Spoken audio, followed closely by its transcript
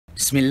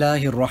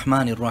Bismillahir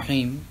Rahmanir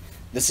Rahim.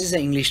 This is the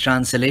English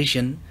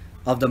translation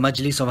of the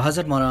Majlis of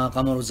Hazrat Maulana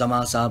Qamar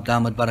Uzzaman Saheb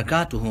Damat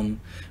Barakatuhum,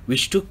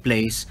 which took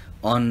place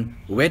on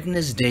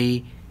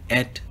Wednesday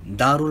at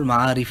Darul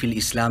Ma'arif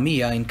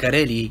al-Islamiyya in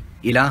Kareli,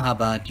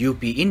 Allahabad,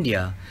 UP,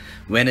 India.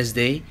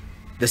 Wednesday,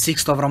 the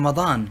 6th of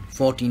Ramadan,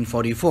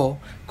 1444,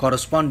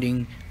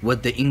 corresponding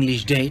with the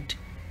English date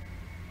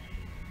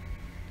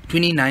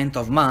 29th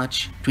of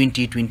March,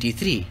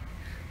 2023.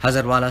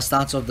 Hazrat Wala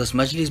starts off this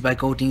majlis by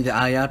quoting the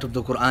ayat of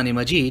the Quran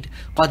Majid,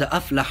 قَدْ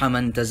أَفْلَحَ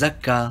مَنْ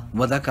تَزَكَّى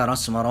وَذَكَرَ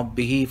اسْمَ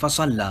رَبِّهِ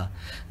فَصَلَّى.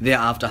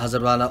 Thereafter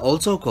Hazrat Wala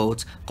also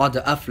quotes, قَدْ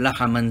أَفْلَحَ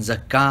مَنْ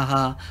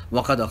زَكَّاهَا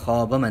وَقَدْ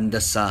خَابَ مَنْ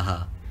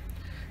دَسَّاهَا.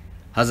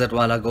 Hazrat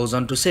Wala goes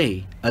on to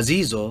say,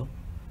 Azizo,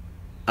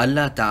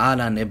 Allah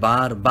Ta'ala ne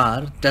bar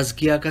bar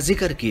tazkiya ka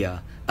zikr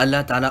kiya.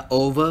 Allah Ta'ala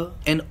over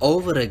and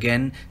over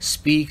again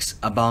speaks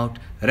about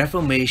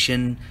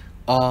reformation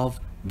of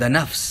the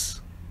nafs.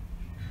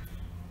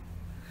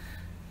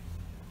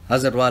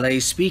 Hazrat Wala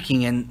is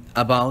speaking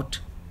about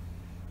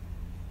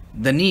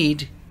the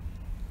need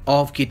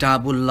of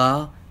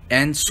Kitabullah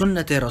and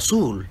Sunnat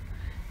Rasul,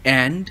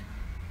 and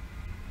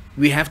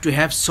we have to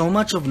have so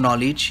much of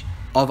knowledge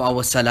of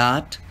our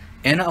Salat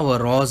and our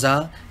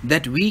Roza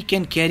that we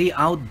can carry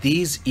out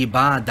these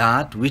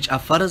ibadat which are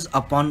farz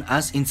upon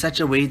us in such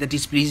a way that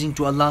is pleasing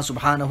to Allah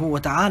subhanahu wa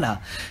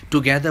ta'ala.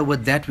 Together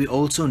with that, we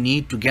also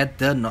need to get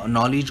the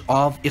knowledge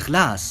of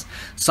ikhlas.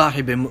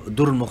 Saheb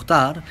Durul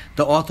Mukhtar,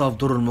 the author of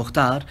Durul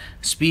Mukhtar,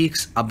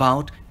 speaks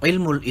about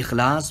ilmul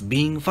ikhlas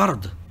being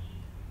fard.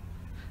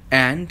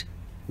 And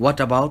what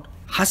about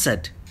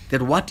hasad?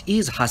 That what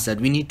is hasad?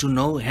 We need to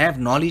know, have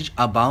knowledge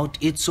about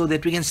it so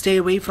that we can stay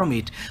away from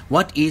it.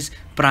 What is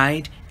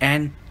pride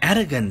and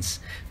arrogance?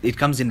 It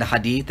comes in the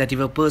hadith that if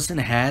a person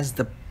has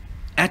the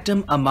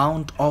atom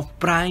amount of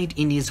pride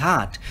in his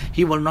heart,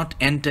 he will not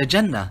enter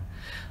Jannah.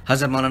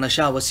 Hazrat Maulana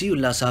Shah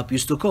Wasiullah Sahab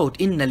used to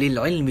quote, Inna lil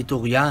ilmi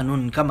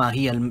tughyanun kama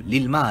hiya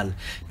lil mal.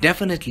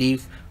 Definitely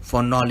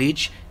for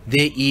knowledge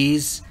there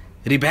is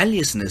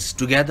rebelliousness.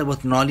 Together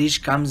with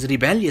knowledge comes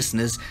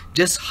rebelliousness,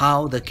 just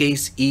how the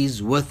case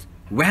is with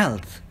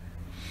wealth.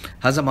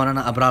 Hazrat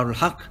Maulana Abrarul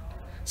Haq,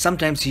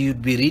 sometimes he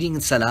would be reading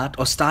Salat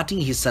or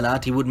starting his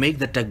Salat, he would make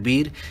the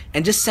takbir,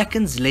 and just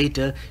seconds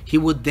later he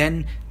would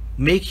then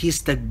make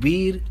his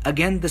takbir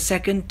again the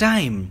second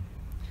time.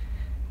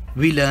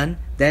 We learn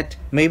that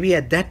maybe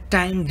at that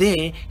time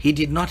there he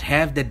did not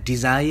have the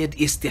desired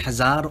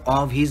istihzar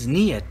of his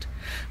niyat.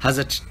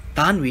 Hazrat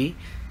Tanvi,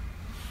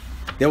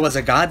 there was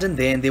a garden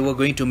there and they were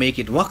going to make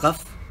it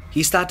waqaf.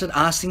 He started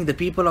asking the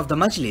people of the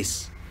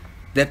Majlis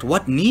that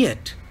what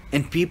niyat?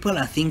 And people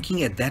are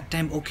thinking at that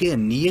time, okay, a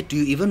niyat, do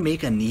you even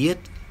make a niyat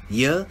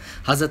here?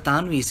 Hazrat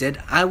Tanvi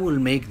said, I will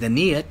make the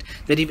niyat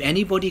that if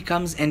anybody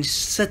comes and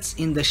sits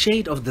in the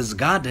shade of this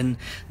garden,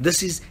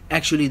 this is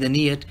actually the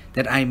niyat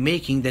that I'm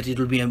making, that it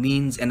will be a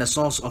means and a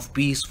source of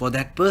peace for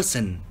that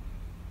person.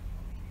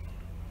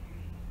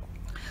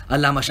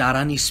 Allama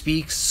Sharani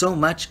speaks so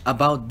much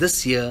about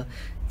this here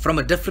from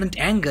a different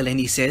angle, and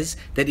he says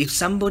that if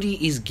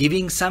somebody is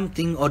giving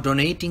something or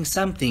donating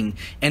something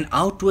and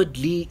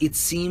outwardly it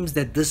seems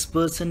that this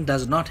person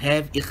does not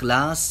have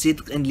ikhlas,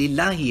 sidq and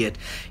lillahiyat,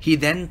 he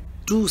then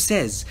too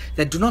says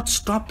that do not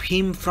stop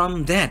him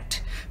from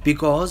that,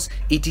 because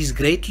it is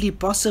greatly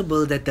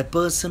possible that the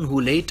person who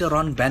later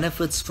on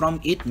benefits from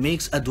it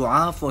makes a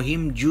dua for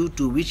him due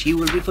to which he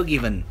will be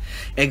forgiven.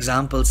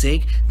 Example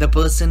sake, the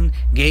person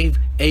gave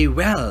a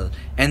well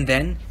and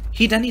then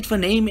he done it for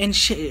name and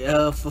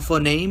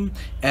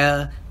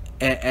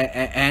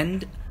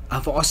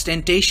for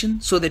ostentation,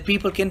 so that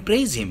people can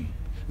praise him.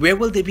 Where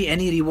will there be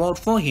any reward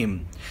for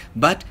him?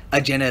 But a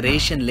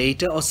generation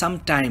later or some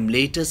time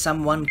later,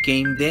 someone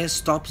came there,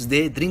 stops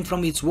there, drink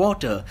from its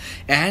water,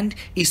 and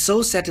is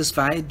so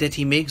satisfied that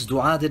he makes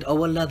dua that,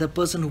 oh Allah, the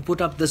person who put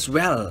up this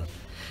well,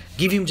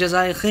 give him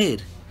jazai khair,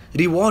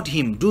 reward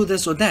him, do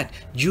this or that,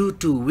 due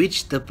to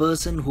which the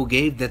person who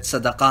gave that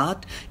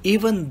sadaqat,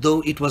 even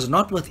though it was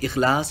not with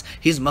ikhlas,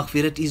 his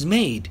maghfirat is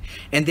made.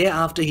 And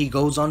thereafter he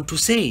goes on to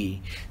say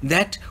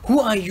that, who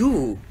are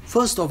you,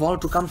 first of all,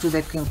 to come to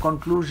that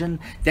conclusion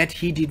that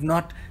he did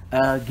not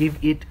give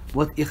it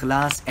with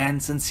ikhlas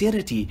and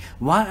sincerity?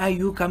 Why are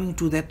you coming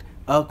to that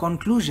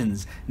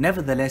conclusions?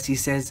 Nevertheless, he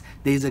says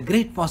there is a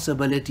great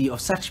possibility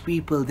of such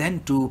people then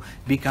to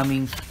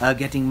becoming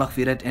getting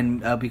maghfirat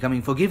and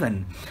becoming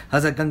forgiven.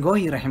 Hazrat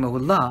Gangohi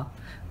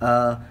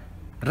rahimahullah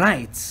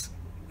writes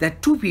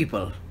that two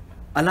people,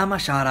 Allama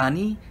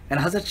Shahrani and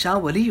Hazrat Shah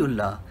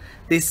Waliullah,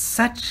 there's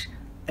such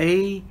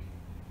a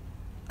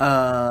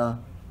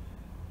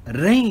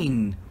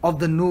rain of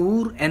the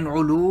nur and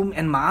ulum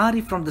and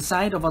ma'arif from the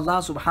side of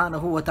Allah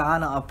subhanahu wa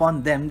ta'ala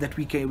upon them that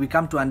we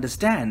come to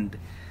understand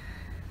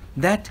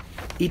that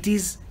it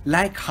is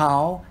like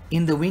how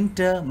in the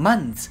winter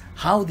months,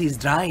 how these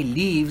dry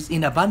leaves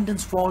in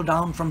abundance fall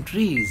down from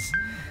trees.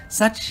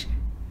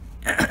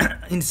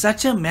 In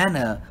such a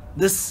manner,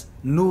 this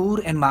nur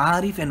and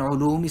ma'arif and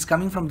ulum is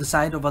coming from the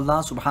side of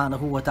Allah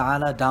subhanahu wa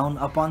ta'ala down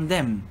upon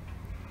them.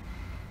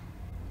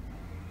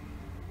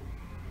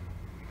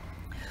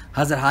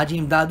 Hazrat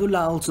Haji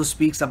Imdadullah also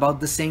speaks about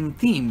the same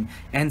theme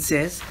and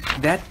says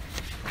that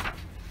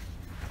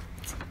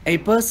a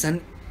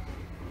person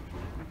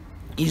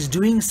is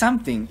doing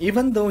something,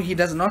 even though he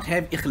does not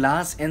have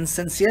ikhlas and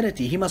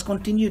sincerity, he must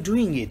continue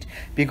doing it,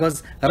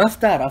 because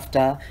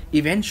rafta,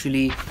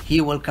 eventually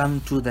he will come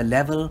to the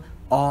level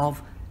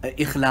of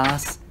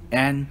ikhlas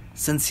and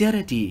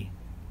sincerity.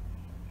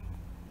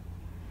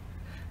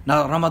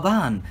 Now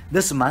Ramadan,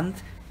 this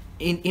month,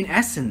 in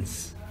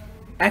essence,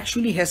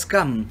 actually has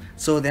come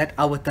so that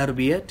our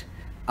tarbiyat,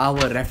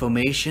 our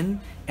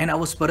reformation, and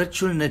our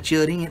spiritual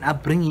nurturing and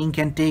upbringing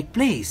can take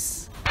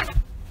place.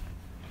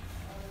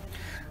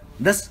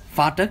 This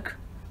fatak,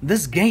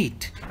 this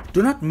gate,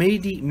 do not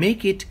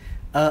make it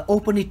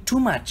open it too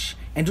much,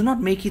 and do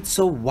not make it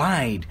so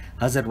wide.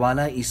 Hazrat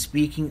Wala is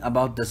speaking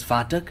about this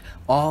fatak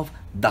of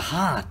the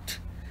heart.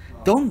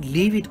 Don't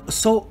leave it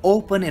so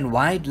open and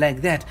wide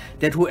like that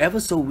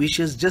whoever so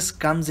wishes just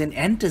comes and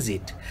enters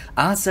it.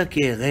 Asa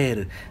ke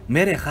ghair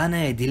mere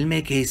khana dil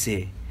mein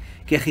kaise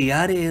ke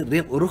khiyare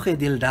rukh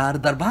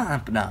dildar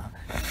darba apna.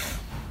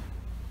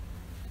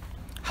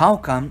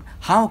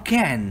 How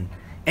can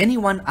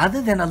anyone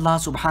other than Allah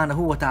subhanahu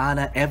wa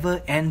ta'ala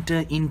ever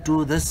enter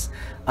into this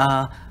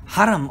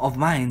haram of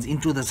minds,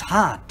 into this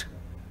heart,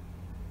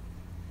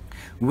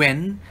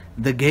 when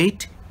the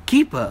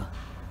gatekeeper,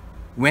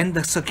 when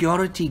the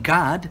security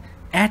guard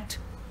is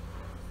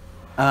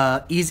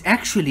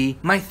actually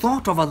my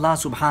thought of Allah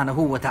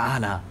subhanahu wa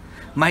ta'ala,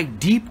 my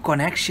deep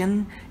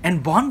connection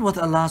and bond with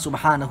Allah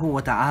subhanahu wa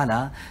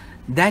ta'ala,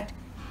 that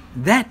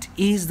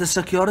is the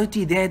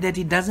security there, that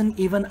it doesn't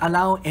even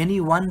allow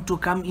anyone to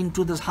come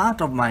into this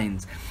heart of mine.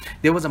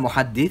 There was a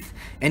muhaddith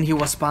and he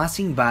was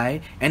passing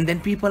by, and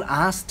then people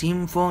asked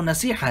him for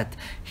nasihat.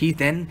 He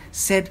then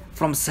said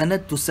from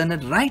sanad to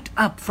sanad, right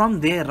up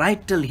from there,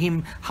 right till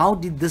him, how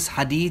did this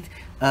hadith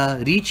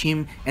reach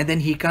him, and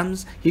then he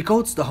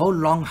quotes the whole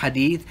long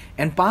hadith,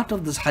 and part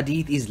of this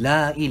hadith is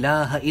La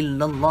ilaha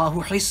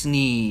illallah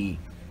hisni.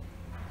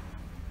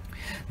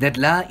 That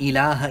La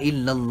ilaha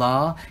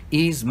illallah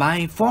is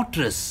my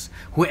fortress.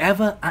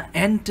 Whoever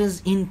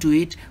enters into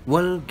it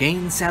will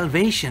gain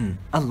salvation.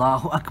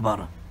 Allahu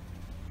Akbar.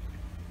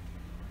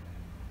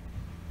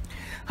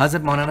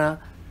 Hazrat Maulana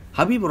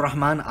Habibur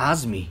Rahman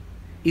Azmi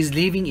is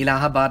leaving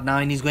Allahabad now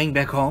and he's going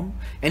back home,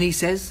 and he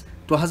says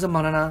to Hazrat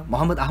Maulana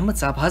Muhammad Ahmad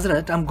Saheb,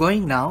 Hazrat, I'm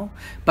going now,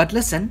 but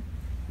listen,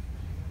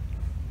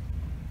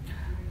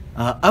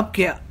 अब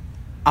के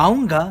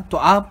आऊँगा तो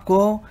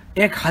आपको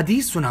एक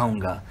hadith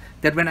सुनाऊँगा,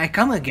 that when I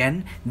come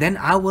again, then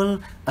I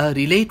will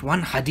relate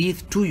one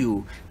hadith to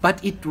you.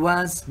 But it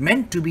was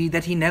meant to be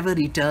that he never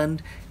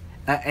returned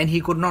and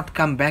he could not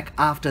come back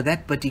after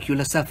that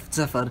particular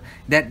safar,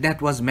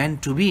 that was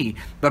meant to be.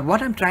 But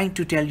what I'm trying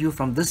to tell you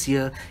from this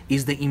year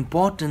is the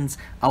importance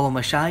our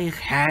mashayikh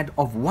had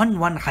of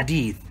one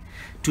hadith.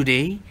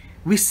 Today,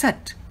 we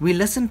sit, we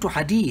listen to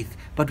hadith,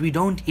 but we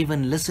don't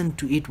even listen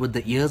to it with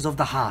the ears of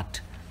the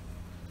heart.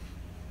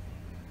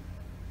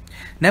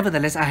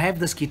 Nevertheless, I have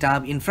this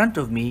kitab in front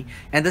of me,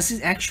 and this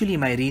is actually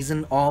my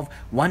reason of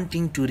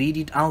wanting to read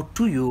it out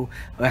to you.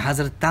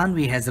 Hazrat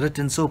Tanvi has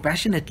written so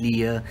passionately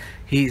here.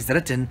 He has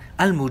written,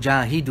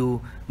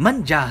 Al-Mujahidu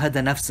man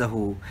jahada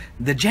nafsahu,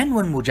 the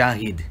genuine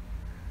mujahid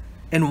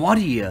and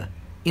warrior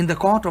in the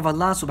court of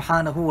Allah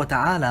subhanahu wa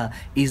ta'ala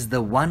is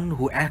the one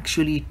who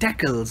actually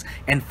tackles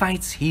and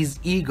fights his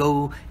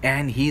ego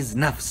and his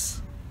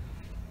nafs.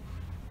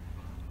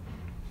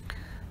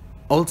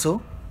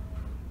 Also,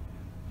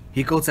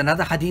 he quotes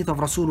another hadith of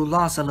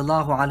Rasulullah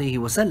sallallahu alayhi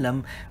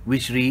wasallam,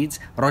 which reads,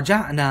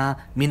 Raja'na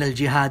min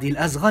al-jihad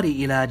al-azghari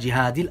ila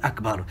jihad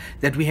al-akbar,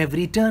 that we have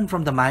returned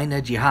from the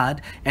minor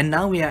jihad and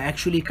now we are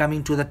actually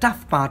coming to the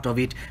tough part of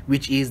it,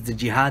 which is the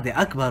jihad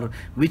al-akbar,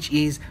 which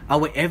is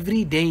our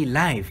everyday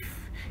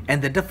life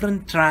and the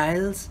different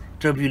trials,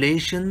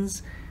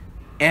 tribulations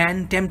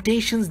and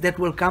temptations that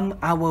will come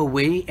our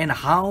way, and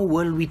how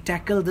will we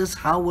tackle this,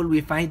 how will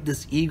we fight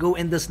this ego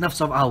and this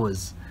nafs of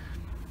ours.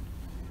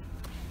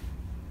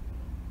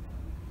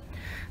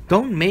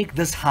 Don't make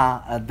this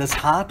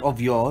heart of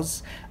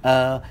yours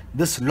a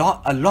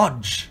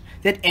lodge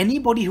that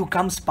anybody who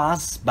comes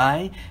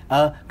by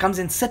comes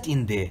and sit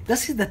in there.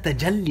 This is the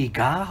tajalli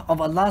gah of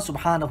Allah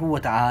subhanahu wa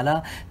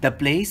ta'ala, the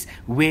place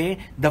where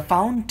the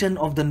fountain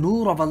of the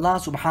nur of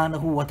Allah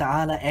subhanahu wa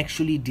ta'ala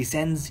actually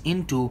descends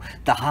into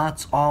the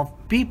hearts of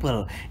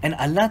people. And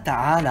Allah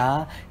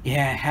ta'ala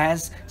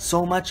has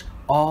so much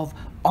of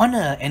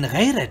honor and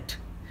ghairat,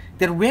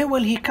 that where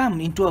will he come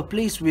into a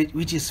place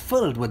which is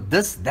filled with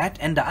this, that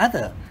and the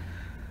other?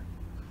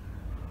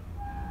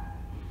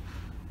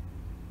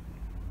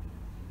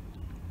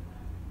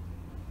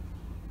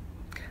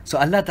 So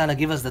Allah Ta'ala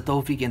give us the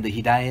tawfiq and the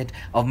hidayat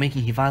of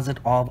making hifazat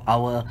of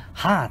our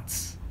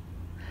hearts.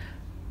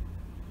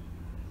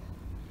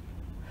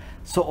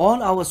 So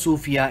all our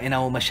Sufiya and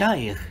our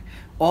Mashayikh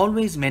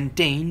always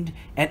maintained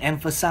and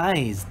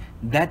emphasized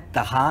that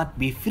the heart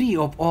be free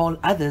of all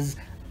others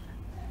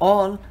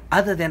all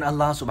other than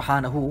Allah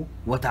subhanahu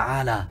wa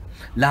ta'ala.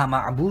 La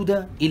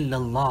ma'buda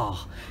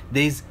illallah.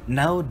 There is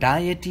no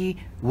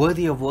deity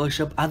worthy of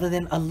worship other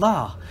than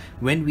Allah.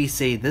 When we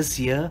say this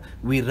here,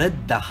 we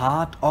rid the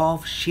heart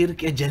of shirk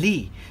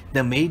jali,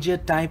 the major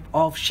type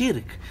of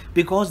shirk,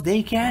 because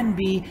there can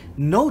be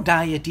no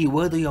deity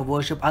worthy of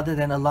worship other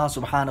than Allah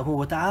subhanahu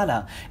wa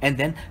ta'ala. And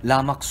then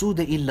la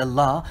maqsuda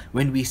illallah,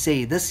 when we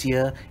say this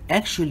here,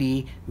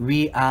 actually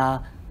we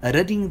are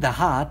ridding the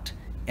heart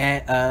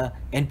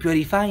and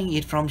purifying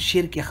it from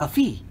shirk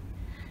khafi,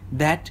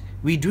 that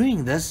we're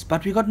doing this,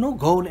 but we got no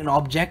goal and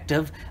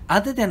objective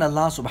other than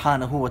Allah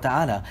subhanahu wa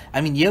ta'ala.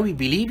 I mean, yeah, we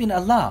believe in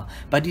Allah,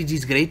 but it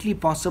is greatly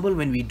possible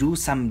when we do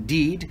some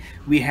deed,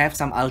 we have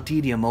some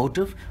ulterior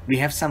motive, we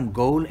have some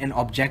goal and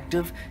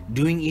objective,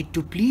 doing it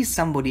to please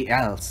somebody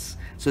else.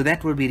 So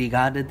that will be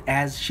regarded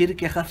as shirk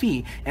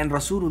khafi. And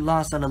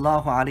Rasulullah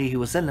sallallahu alayhi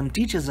wasallam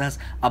teaches us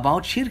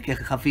about shirk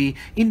khafi,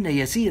 inna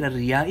yasir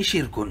al-riya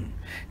shirkun,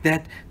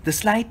 that the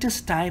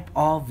slightest type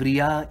of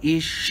riya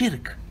is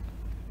shirk.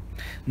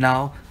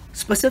 Now,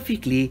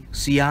 specifically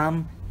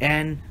Siyam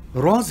and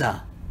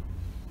Roza,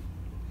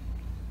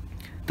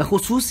 the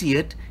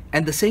khususiyat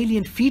and the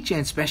salient feature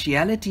and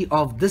speciality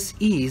of this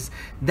is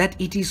that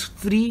it is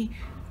free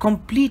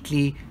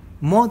completely,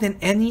 more than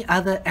any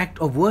other act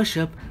of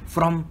worship,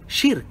 from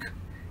shirk.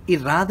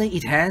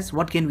 It has,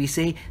 what can we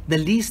say, the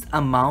least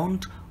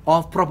amount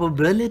of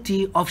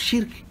probability of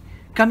shirk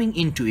coming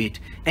into it.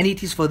 And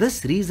it is for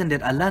this reason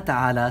that Allah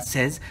Ta'ala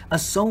says,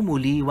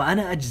 as-sawmu li wa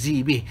ana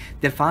ajzi bih,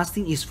 that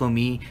fasting is for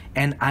me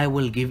and I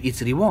will give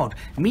its reward.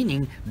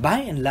 Meaning, by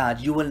and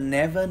large, you will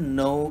never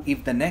know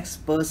if the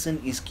next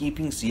person is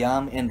keeping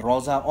siyam and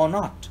roza or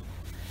not.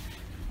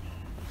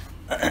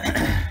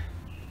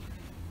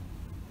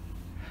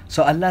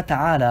 So Allah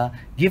Ta'ala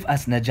give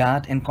us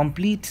najat and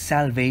complete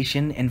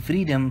salvation and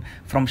freedom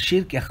from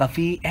shirk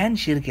khafi and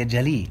shirk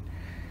jali.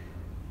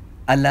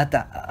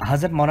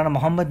 Hazrat Maulana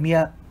Mohammad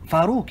Mia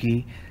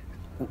Faruqi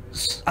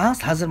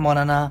asked Hazrat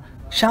Maulana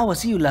Shah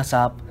Wasiullah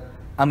Saheb.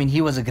 I mean,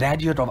 he was a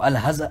graduate of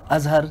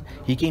Azhar.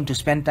 He came to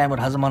spend time with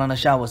Hazrat Maulana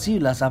Shah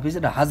Wasiullah Saheb. He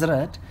said,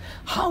 Hazrat,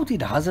 how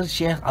did Hazrat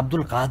Sheikh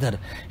Abdul Qadir,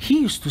 he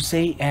used to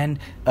say and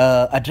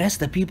address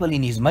the people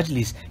in his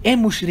Majlis, "E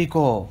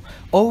mushriko,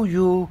 oh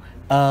you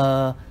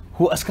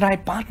who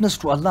ascribe partners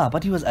to Allah,"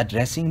 but he was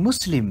addressing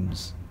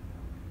Muslims.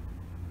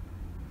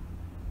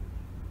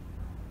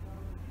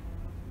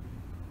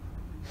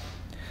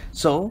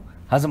 So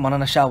Hazrat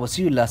Maulana Shah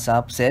Wasiullah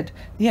Saheb said,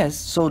 yes,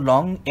 so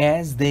long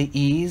as there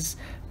is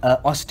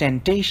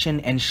ostentation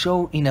and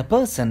show in a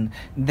person,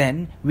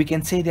 then we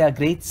can say there are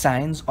great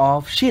signs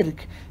of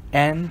shirk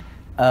and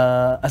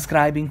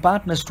ascribing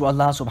partners to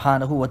Allah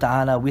subhanahu wa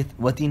ta'ala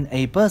within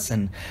a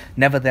person.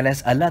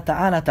 Nevertheless, Allah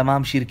Ta'ala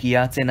tamam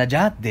shirkiyat se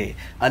najat de.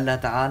 Allah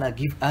Ta'ala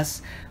give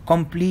us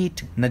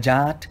complete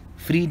najat,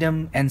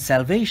 freedom and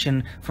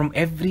salvation from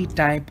every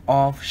type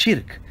of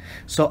shirk.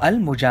 So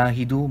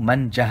al-mujahidu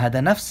man jahada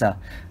nafsa,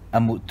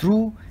 a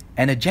true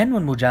and a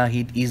genuine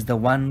mujahid is the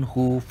one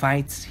who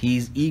fights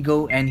his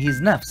ego and his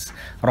nafs.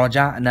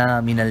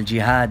 Raja'na min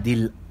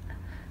al-jihadil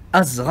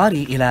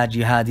asghari ila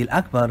jihadil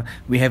akbar,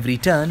 we have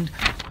returned,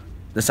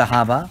 the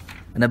Sahaba,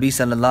 Nabi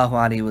sallallahu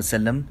alayhi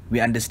wasallam, we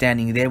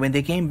understanding there when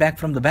they came back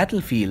from the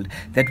battlefield,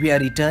 that we are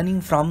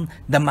returning from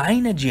the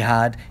minor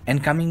jihad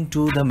and coming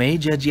to the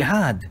major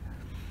jihad.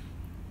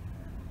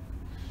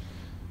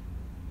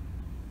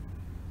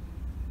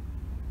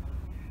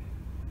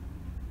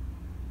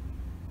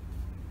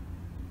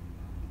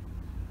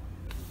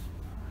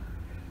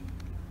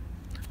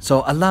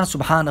 So Allah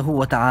subhanahu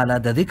wa ta'ala,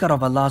 the dhikr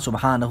of Allah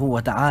subhanahu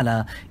wa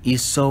ta'ala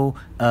is so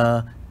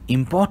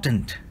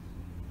important.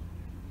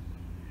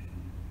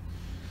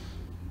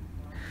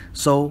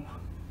 So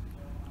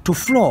to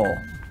flaw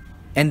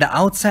and the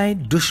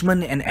outside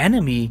dushman and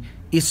enemy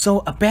is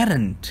so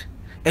apparent,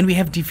 and we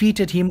have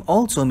defeated him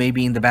also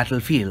maybe in the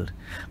battlefield,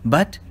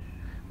 but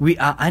we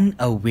are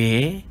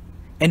unaware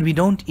and we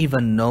don't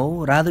even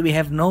know, rather we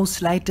have no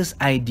slightest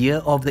idea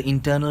of the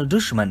internal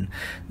dushman,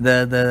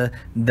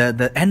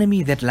 the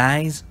enemy that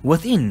lies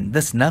within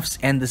this nafs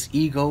and this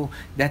ego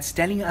that's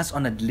telling us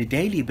on a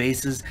daily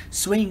basis,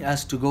 swaying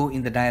us to go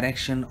in the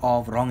direction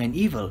of wrong and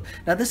evil.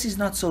 Now this is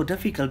not so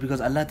difficult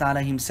because Allah Ta'ala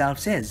himself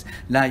says,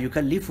 La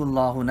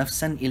yukallifullahu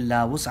nafsan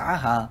illa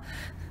wus'aha,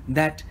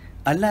 that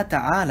Allah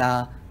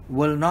Ta'ala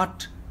will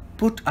not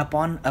put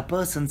upon a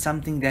person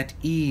something that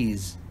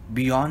is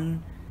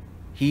beyond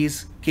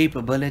his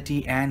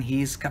capability and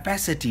his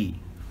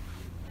capacity.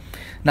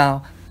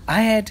 Now,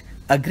 I had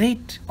a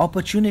great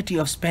opportunity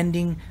of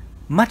spending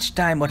much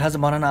time with Hazrat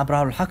Maulana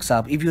Abrahul Haq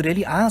Saheb. If you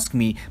really ask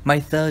me, my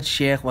third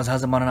Sheikh was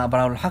Hazrat Maulana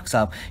Abrahul Haq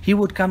Saheb. He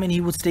would come and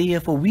he would stay here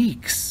for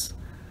weeks.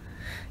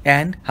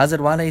 And Hazrat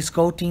Wala is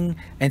quoting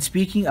and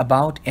speaking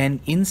about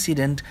an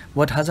incident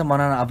with Hazrat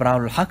Maulana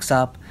Abrahul Haq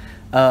Saheb.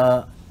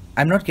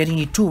 I'm not getting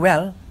it too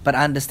well, but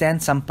I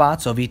understand some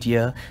parts of it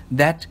here,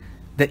 that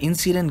the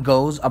incident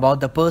goes about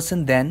the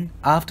person then,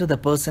 after the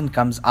person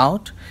comes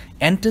out,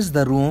 enters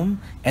the room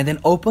and then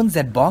opens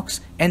that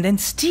box and then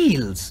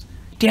steals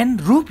 10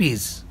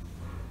 rupees.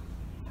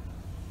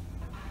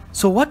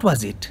 So what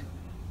was it?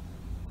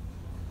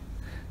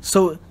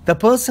 So the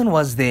person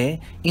was there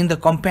in the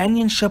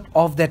companionship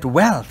of that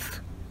wealth,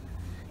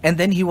 and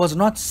then he was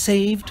not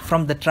saved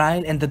from the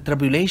trial and the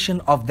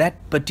tribulation of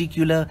that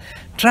particular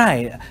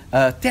trial,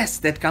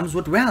 test that comes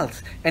with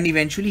wealth, and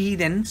eventually he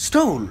then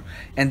stole.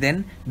 And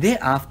then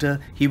thereafter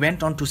he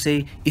went on to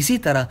say, isi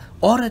tarah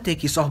aurate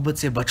ki sohbat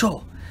se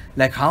bacho.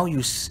 Like how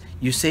you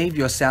save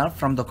yourself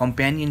from the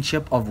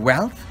companionship of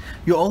wealth,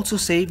 you also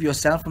save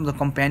yourself from the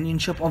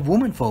companionship of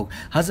womenfolk.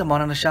 Hazrat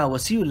Maulana Shah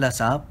Wasiullah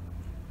Sahab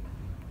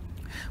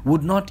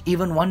would not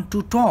even want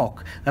to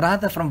talk.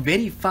 Rather, from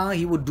very far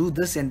he would do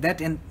this and that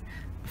and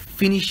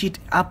finish it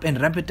up and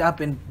wrap it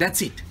up, and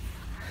that's it.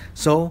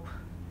 So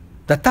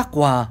the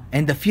taqwa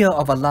and the fear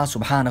of Allah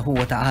subhanahu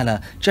wa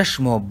ta'ala,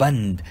 chashmo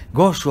band,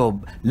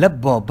 gosho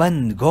labbo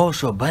band,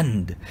 gosho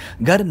band,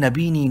 gar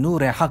nabini noor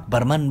haq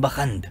barman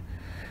bakhand.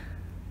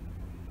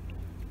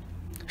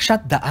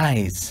 Shut the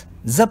eyes,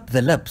 zap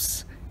the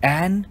lips,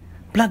 and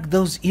plug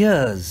those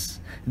ears.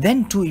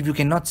 Then too, if you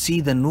cannot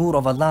see the noor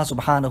of Allah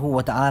subhanahu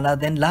wa ta'ala,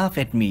 then laugh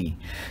at me.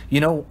 You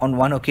know, on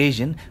one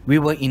occasion, we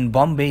were in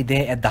Bombay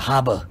there at the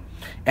harbour,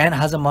 and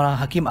Hazrat Maulana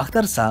Hakim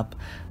Akhtar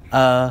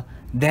Sahab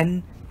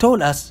then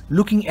told us,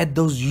 looking at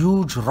those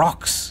huge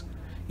rocks,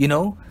 you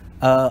know,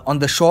 on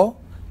the shore,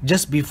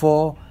 just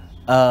before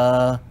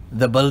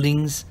the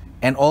buildings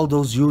and all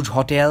those huge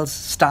hotels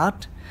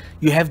start,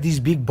 you have these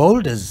big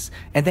boulders.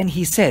 And then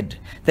he said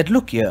that,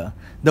 look here,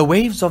 the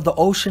waves of the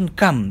ocean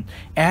come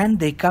and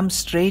they come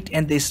straight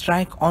and they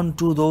strike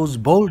onto those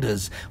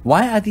boulders.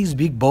 Why are these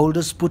big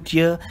boulders put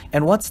here,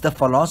 and what's the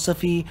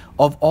philosophy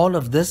of all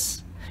of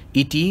this?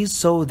 It is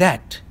so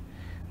that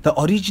the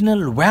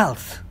original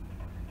wealth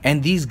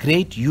and these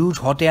great huge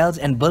hotels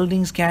and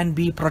buildings can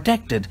be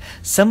protected.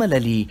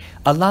 Similarly,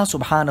 Allah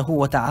subhanahu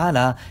wa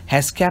ta'ala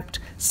has kept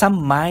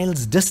some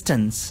miles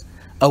distance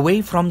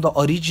away from the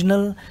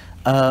original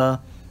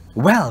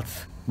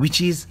wealth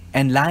which is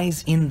and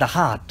lies in the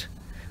heart.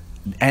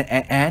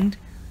 And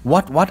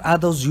what are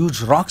those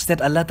huge rocks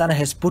that Allah Ta'ala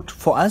has put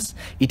for us?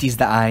 It is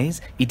the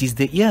eyes, it is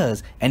the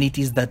ears, and it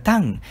is the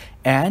tongue.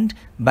 And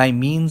by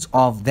means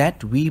of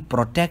that we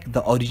protect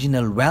the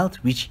original wealth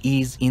which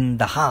is in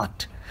the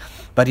heart.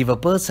 But if a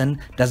person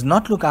does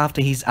not look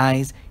after his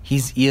eyes,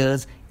 his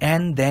ears,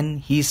 and then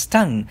his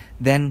tongue,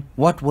 then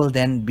what will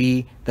then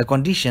be the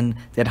condition?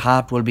 That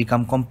heart will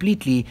become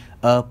completely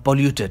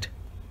polluted.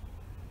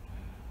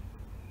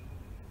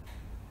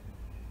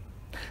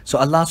 So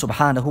Allah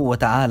subhanahu wa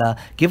ta'ala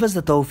give us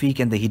the tawfiq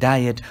and the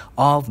hidayat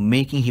of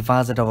making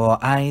hifazat of our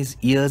eyes,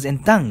 ears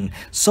and tongue,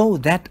 so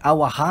that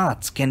our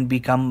hearts can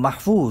become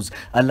mahfuz.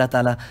 Allah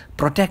ta'ala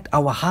protect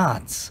our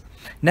hearts.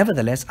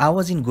 Nevertheless, I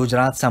was in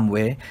Gujarat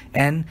somewhere,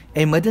 and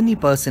a Madani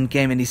person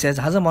came and he says,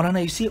 Hazrat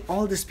Maulana, you see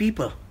all these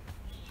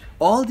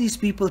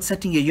people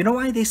sitting here, you know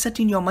why they sit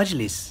in your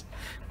majlis?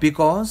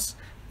 Because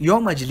your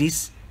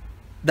majlis,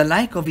 the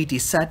like of it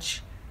is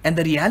such, and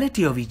the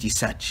reality of it is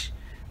such,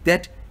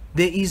 that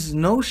there is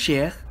no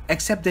sheikh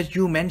except that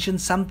you mention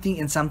something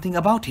and something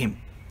about him.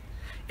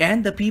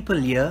 And the people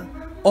here,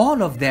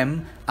 all of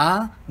them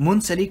are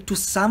munsalik to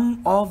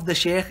some of the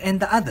sheikh and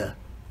the other.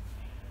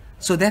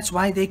 So that's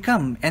why they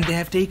come and they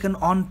have taken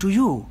on to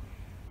you.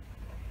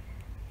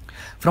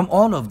 From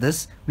all of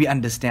this, we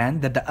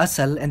understand that the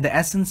asal and the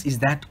essence is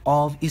that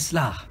of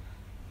Islah.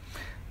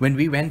 When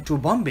we went to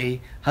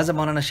Bombay, Hazrat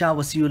Maulana Shah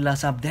Wasiullah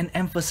Sahab then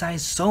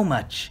emphasized so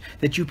much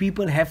that you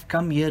people have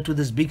come here to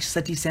this big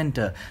city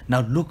center. Now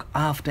look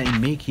after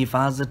and make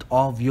hifazat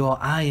of your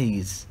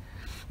eyes.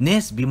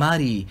 Nes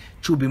bimari,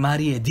 chu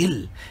bimari e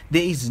dil.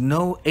 There is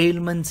no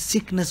ailment,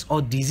 sickness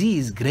or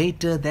disease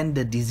greater than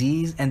the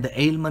disease and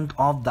the ailment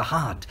of the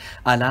heart.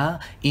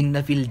 Ala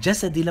inna fil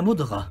jasadi la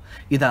mudgha.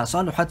 Idha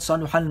saluhat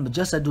saluhal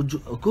jasadu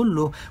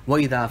kullu, wa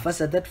idha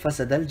fasadat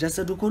fasadal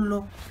jasadu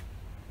kullu.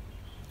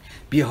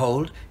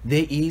 Behold,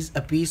 there is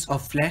a piece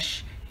of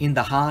flesh in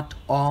the heart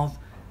of,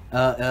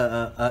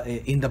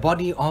 in the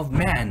body of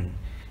man.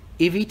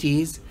 If it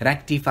is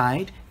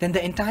rectified, then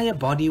the entire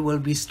body will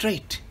be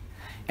straight.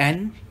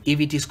 And if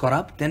it is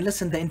corrupt, then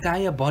listen, the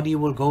entire body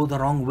will go the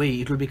wrong way.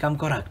 It will become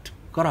corrupt.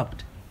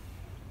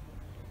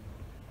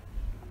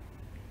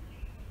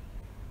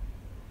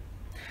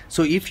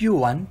 So if you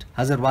want,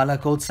 Hazrat Wala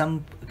quotes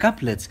some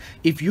couplets,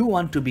 if you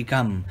want to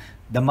become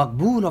the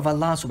maqbool of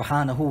Allah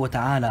subhanahu wa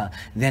ta'ala,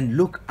 then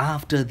look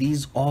after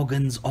these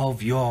organs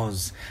of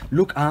yours.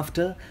 Look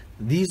after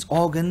these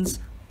organs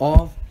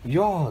of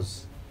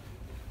yours.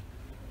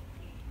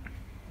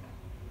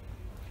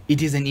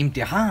 It is an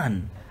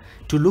imtihan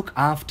to look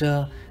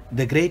after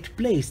the great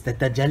place, the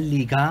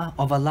tajalligah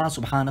of Allah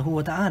subhanahu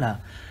wa ta'ala.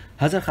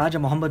 Hazrat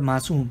Khaja Muhammad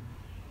Masoom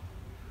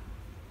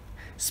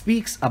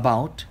speaks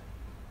about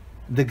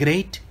the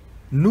great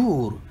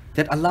noor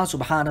that Allah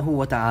subhanahu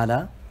wa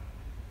ta'ala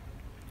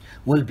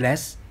will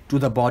bless to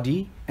the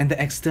body and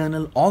the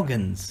external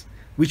organs,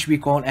 which we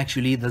call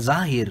actually the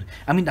zahir.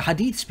 I mean, the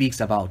hadith speaks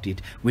about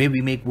it, where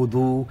we make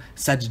wudu,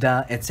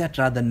 sajda,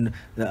 etc. Then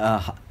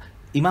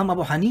Imam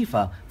Abu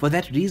Hanifa, for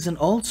that reason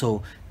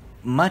also,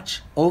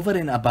 much over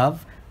and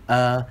above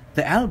the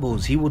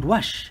elbows, he would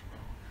wash.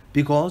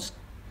 because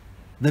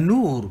the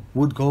nur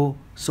would go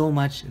so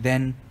much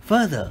then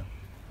further.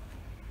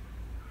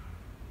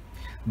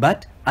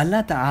 But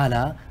Allah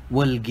Ta'ala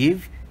will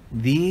give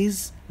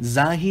these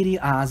Zahiri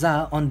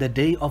A'za on the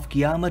day of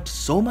Qiyamah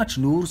so much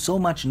nur, so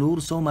much nur,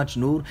 so much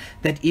nur,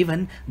 that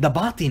even the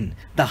batin,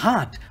 the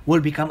heart, will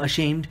become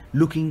ashamed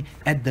looking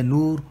at the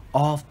nur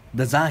of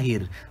the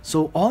Zahir.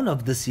 So all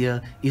of this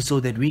here is so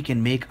that we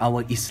can make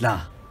our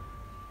Islah.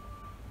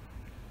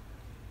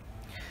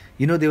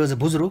 You know, there was a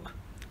Buzruk,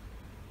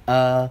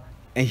 and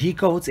he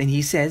quotes and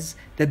he says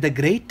that the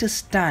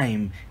greatest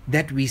time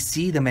that we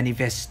see the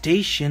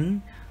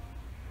manifestation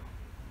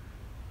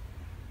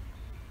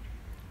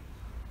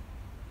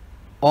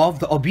of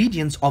the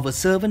obedience of a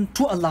servant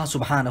to Allah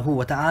subhanahu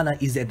wa ta'ala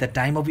is at the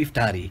time of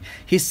iftari.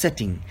 He's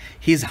sitting,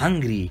 he's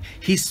hungry,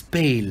 he's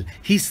pale,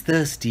 he's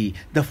thirsty,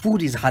 the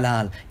food is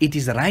halal, it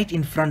is right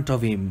in front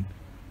of him.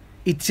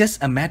 It's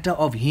just a matter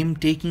of him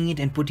taking it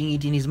and putting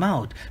it in his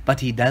mouth.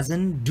 But he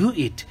doesn't do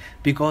it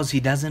because he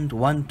doesn't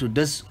want to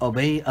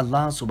disobey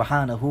Allah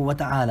subhanahu wa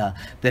ta'ala.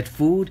 That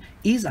food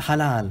is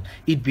halal,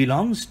 it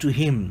belongs to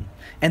him.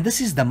 And this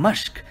is the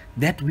mashq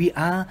that we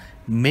are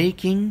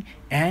making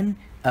and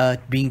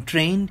being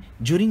trained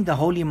during the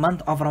holy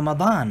month of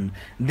Ramadan.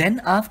 Then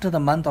after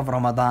the month of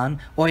Ramadan,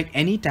 or at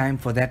any time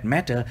for that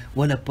matter,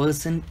 will a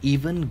person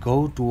even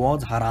go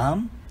towards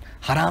haram?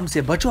 Haram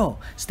se bacho,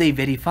 stay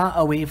very far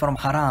away from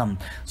haram.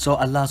 So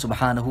Allah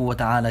subhanahu wa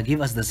ta'ala give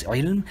us this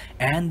ilm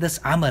and this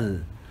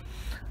amal.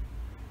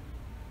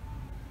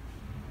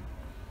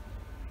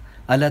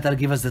 Allah Ta'ala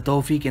give us the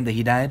tawfiq and the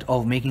hidayat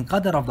of making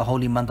qadr of the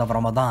holy month of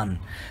Ramadan.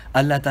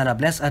 Allah Ta'ala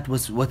bless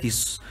us with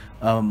his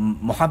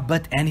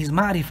muhabbat and his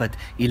ma'rifat.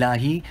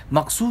 Ilahi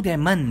maqsood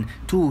man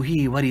tu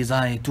hi wa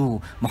rizai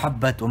tu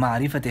muhabbat wa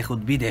ma'rifat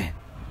khud bideh.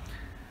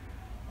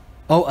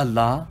 Oh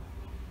Allah,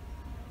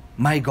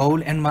 my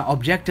goal and my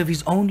objective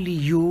is only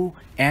you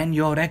and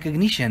your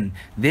recognition.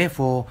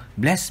 Therefore,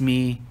 bless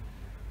me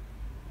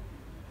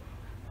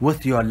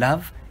with your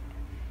love.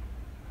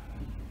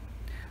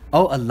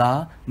 Oh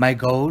Allah, my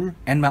goal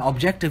and my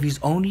objective is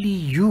only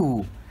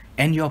you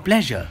and your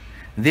pleasure.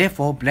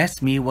 Therefore,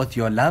 bless me with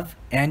your love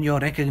and your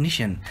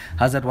recognition.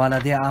 Hazrat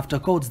Wala thereafter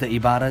quotes the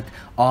ibarat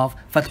of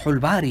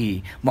Fathul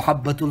Bari,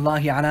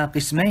 Muhabbatullahi ala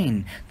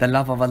qismain. The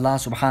love of Allah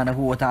subhanahu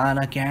wa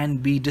ta'ala can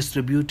be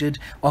distributed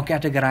or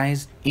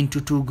categorized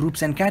into two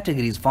groups and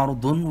categories,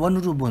 Fardun wa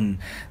Nurubun,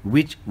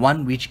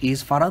 one which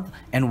is Farad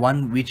and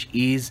one which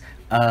is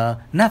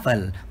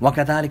Nafal.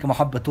 وَكَذَلِكَ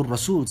مُحَبَّةُ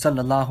الرَّسُولِ صلى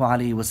الله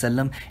عليه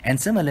وسلم.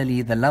 And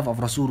similarly the love of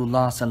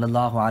Rasulullah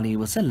sallallahu alaihi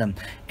wasallam,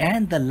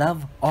 and the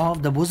love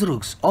of the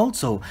Buzrugs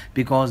also,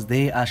 because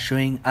they are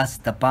showing us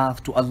the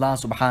path to Allah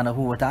subhanahu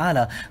wa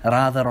ta'ala.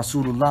 Rather,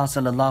 Rasulullah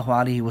sallallahu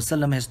alaihi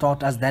wasallam has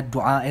taught us that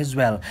dua as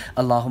well.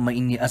 Allahumma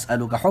inni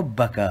as'aluka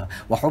hubbaka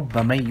wa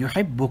hubba man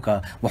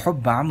yuhibbuka wa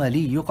hubba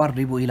amali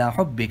yuqarribu ila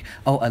hubbik.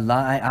 Oh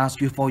Allah, I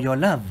ask you for your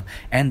love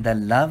and the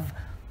love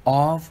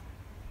of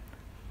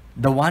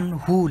the one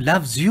who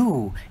loves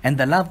you, and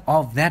the love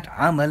of that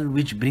amal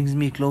which brings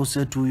me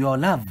closer to your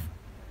love.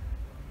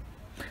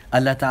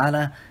 Allah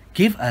Ta'ala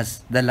give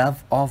us the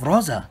love of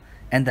Roza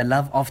and the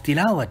love of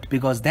Tilawat,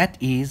 because that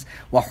is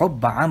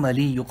وَحُبَّ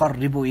عَمَلِي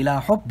يُقَرِّبُ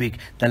إِلَىٰ حُبِّكَ,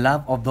 the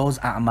love of those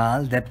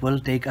a'mal that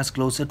will take us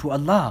closer to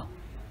Allah.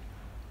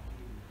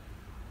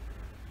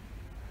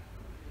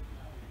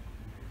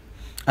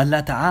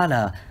 Allah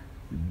Ta'ala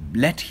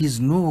let his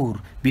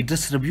nur be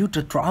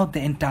distributed throughout the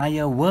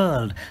entire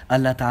world.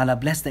 Allah Ta'ala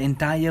bless the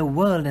entire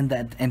world and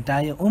the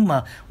entire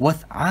ummah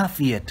with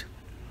afiyat.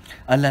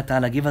 Allah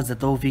Ta'ala give us the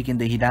tawfiq and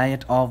the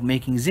hidayat of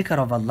making zikr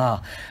of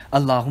Allah.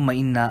 Allahumma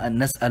inna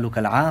nas'aluka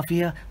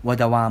al-afiyah wa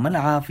dawam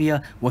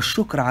al-afiyah wa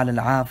shukr ala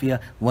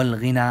al-afiyah wal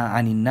ghina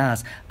anin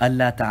nas.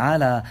 Allah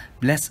Ta'ala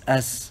bless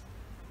us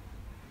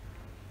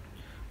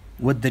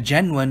with the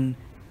genuine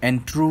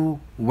and true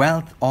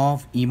wealth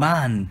of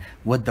iman,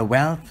 with the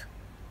wealth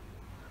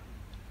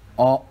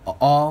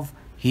of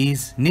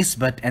his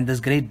nisbat and this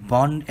great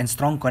bond and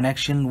strong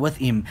connection with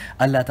him.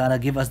 Allah Ta'ala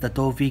give us the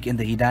tawfiq and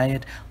the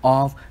hidayat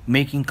of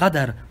making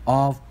qadr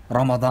of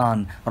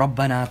Ramadan.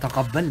 ربنا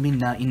تقبل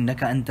منا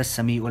إنك أنت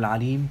السميع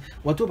العليم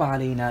وتب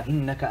علينا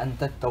إنك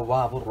أنت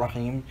التواب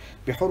الرحيم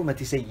بحرمة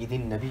سيد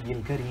النبي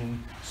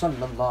الكريم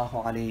صلى الله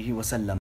عليه وسلم.